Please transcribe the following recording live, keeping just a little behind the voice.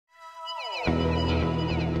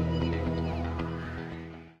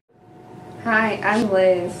Hi, I'm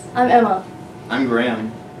Liz. I'm Emma. I'm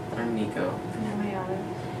Graham. I'm Nico. And I'm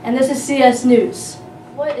Ayana. And this is CS News.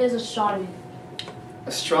 What is astronomy?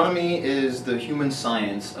 Astronomy is the human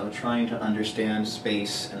science of trying to understand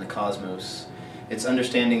space and the cosmos. It's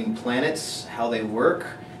understanding planets, how they work,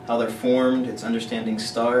 how they're formed. It's understanding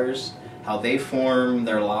stars, how they form,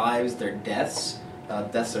 their lives, their deaths.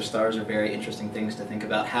 Deaths of stars are very interesting things to think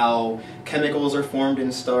about. How chemicals are formed in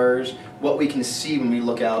stars, what we can see when we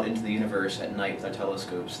look out into the universe at night with our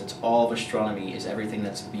telescopes. That's all of astronomy, is everything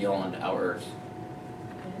that's beyond our Earth.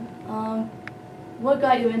 What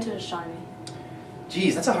got you into astronomy?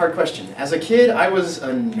 Geez, that's a hard question. As a kid, I was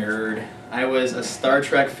a nerd. I was a Star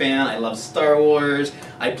Trek fan. I loved Star Wars.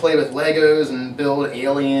 I'd play with Legos and build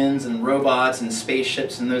aliens and robots and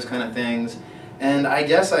spaceships and those kind of things. And I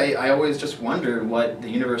guess I always just wondered what the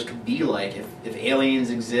universe could be like if aliens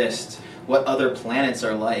exist, what other planets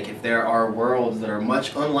are like, if there are worlds that are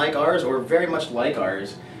much unlike ours or very much like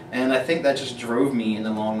ours. And I think that just drove me in the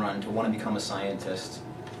long run to want to become a scientist.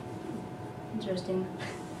 Interesting.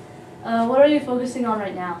 What are you focusing on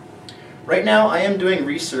right now? Right now I am doing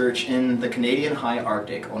research in the Canadian High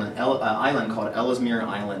Arctic on an island called Ellesmere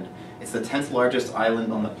Island. It's the 10th largest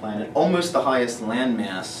island on the planet, almost the highest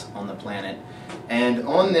landmass on the planet. And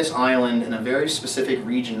on this island, in a very specific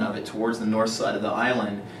region of it towards the north side of the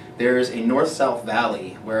island, there is a north-south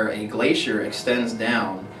valley where a glacier extends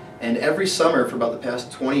down. And every summer for about the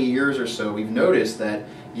past 20 years or so, we've noticed that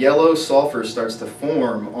yellow sulfur starts to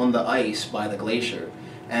form on the ice by the glacier.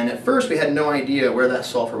 And at first we had no idea where that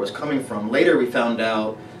sulfur was coming from. Later we found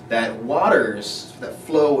out that waters that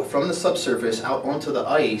flow from the subsurface out onto the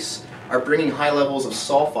ice are bringing high levels of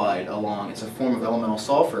sulfide along. It's a form of elemental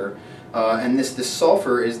sulfur. And this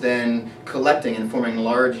sulfur is then collecting and forming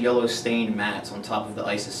large yellow stained mats on top of the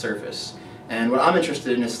ice's surface. And what I'm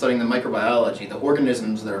interested in is studying the microbiology, the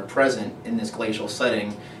organisms that are present in this glacial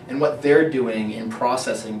setting, and what they're doing in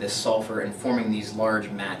processing this sulfur and forming these large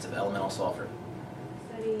mats of elemental sulfur.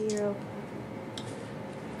 Study Europa.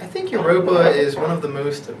 I think Europa is one of the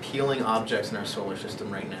most appealing objects in our solar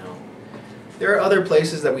system right now. There are other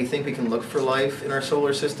places that we think we can look for life in our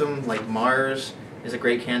solar system, like Mars is a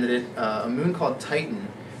great candidate. A moon called Titan,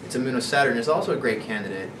 it's a moon of Saturn, is also a great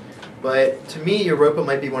candidate. But to me, Europa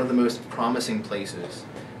might be one of the most promising places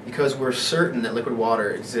because we're certain that liquid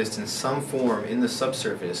water exists in some form in the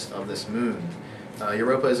subsurface of this moon.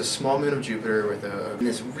 Europa is a small moon of Jupiter with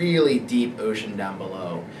this really deep ocean down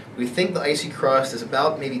below. We think the icy crust is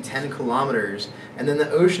about maybe 10 kilometers, and then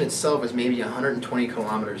the ocean itself is maybe 120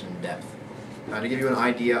 kilometers in depth. To give you an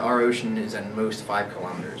idea, our ocean is at most 5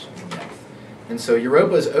 kilometers in depth. And so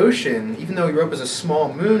Europa's ocean, even though Europa's a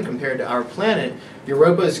small moon compared to our planet,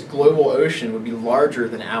 Europa's global ocean would be larger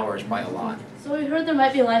than ours by a lot. So we heard there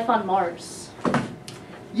might be life on Mars.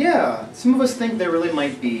 Yeah, some of us think there really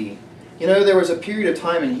might be. You know, there was a period of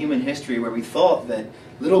time in human history where we thought that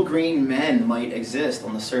little green men might exist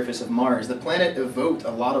on the surface of Mars. The planet evoked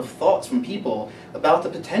a lot of thoughts from people about the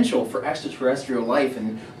potential for extraterrestrial life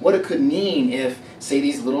and what it could mean if, say,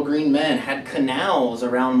 these little green men had canals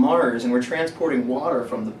around Mars and were transporting water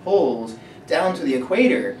from the poles down to the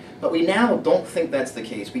equator. But we now don't think that's the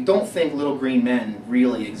case. We don't think little green men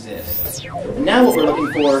really exist. And now what we're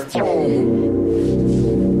looking for...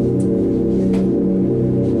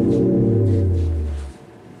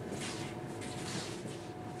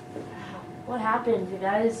 What happened, you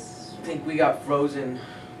guys? I think we got frozen.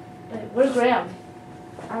 Wait, where's Graham?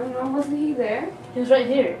 I don't know, wasn't he there? He was right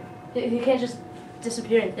here. He can't just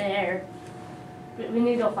disappear in thin air. We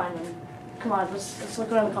need to go find him. Come on, let's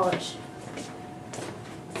look around the college.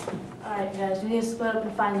 Alright guys, we need to split up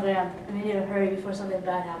and find Graham. And we need to hurry before something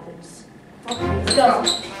bad happens. Okay, Let's go.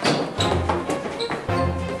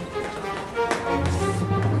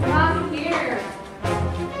 Come here.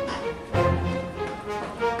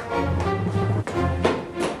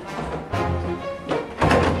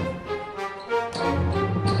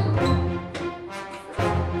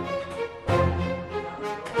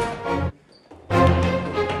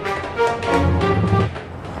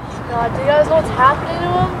 God, do you guys know what's happening to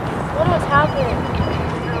him? What was happening?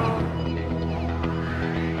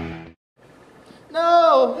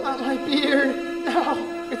 No, not my beard.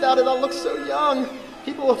 No, without it I'll look so young.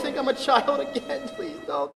 People will think I'm a child again. Please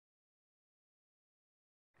don't.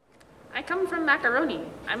 I come from Macaroni.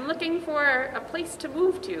 I'm looking for a place to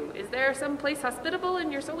move to. Is there some place hospitable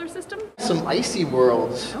in your solar system? Some icy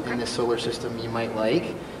worlds in this solar system you might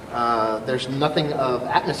like. There's nothing of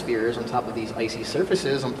atmospheres on top of these icy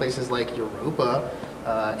surfaces on places like Europa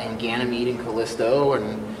and Ganymede and Callisto,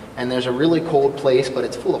 and there's a really cold place, but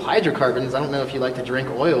it's full of hydrocarbons. I don't know if you like to drink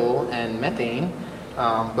oil and methane.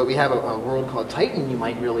 But we have a world called Titan you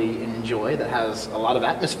might really enjoy that has a lot of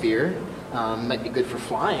atmosphere. Might be good for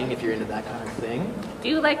flying if you're into that kind of thing. Do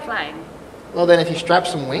you like flying? Well, then if you strap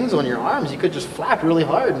some wings on your arms, you could just flap really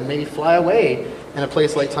hard and maybe fly away in a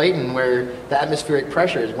place like Titan where the atmospheric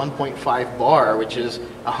pressure is 1.5 bar, which is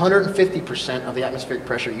 150% of the atmospheric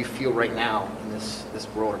pressure you feel right now in this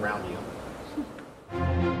world around you.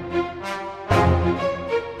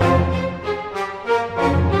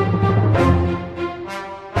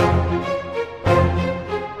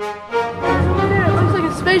 Over there, it looks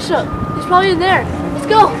like a spaceship. He's probably in there. Let's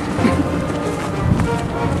go.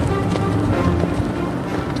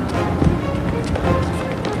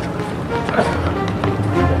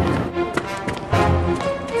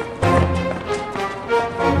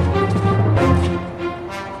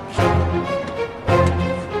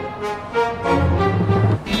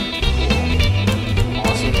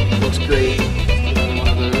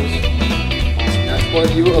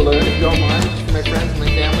 You alone, if you don't mind, just for my friends, my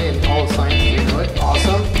family, and all the scientists who know it.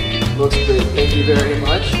 Awesome. Looks great. Thank you very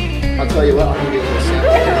much. I'll tell you what, I'll give you a little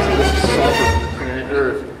sample here. So this is sulfur from the planet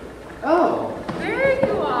Earth. Oh. There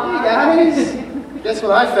you are. Hey guys. Guess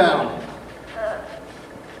what I found?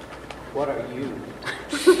 What are you?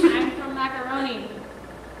 I'm from Macaroni.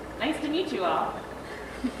 Nice to meet you all.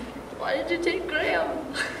 Why did you take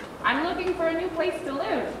Graham? I'm looking for a new place to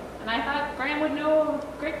live, and I thought Graham would know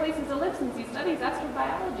great places to live since he studies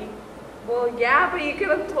astrobiology. Well, yeah, but you could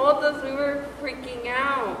have told us. We were freaking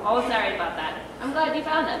out. Oh, sorry about that. I'm glad you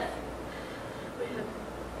found us. We have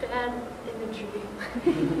bad imagery.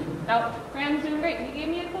 Oh, Graham's doing great. He gave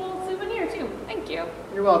me a cool souvenir, too. Thank you.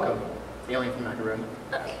 You're welcome. Alien from Macaroon.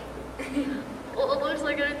 Well, it looks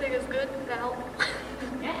like everything is good now.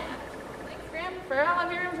 Yeah. Thanks, Graham, for all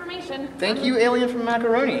of your information. Thank you, Alien from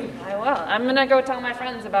Macaroni. I will. I'm going to go tell my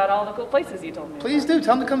friends about all the cool places you told me Please do.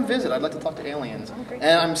 Tell them to come visit. I'd like to talk to aliens. Oh, great.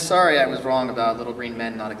 And I'm sorry I was wrong about little green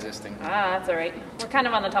men not existing. Ah, that's all right. We're kind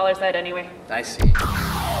of on the taller side anyway. I see.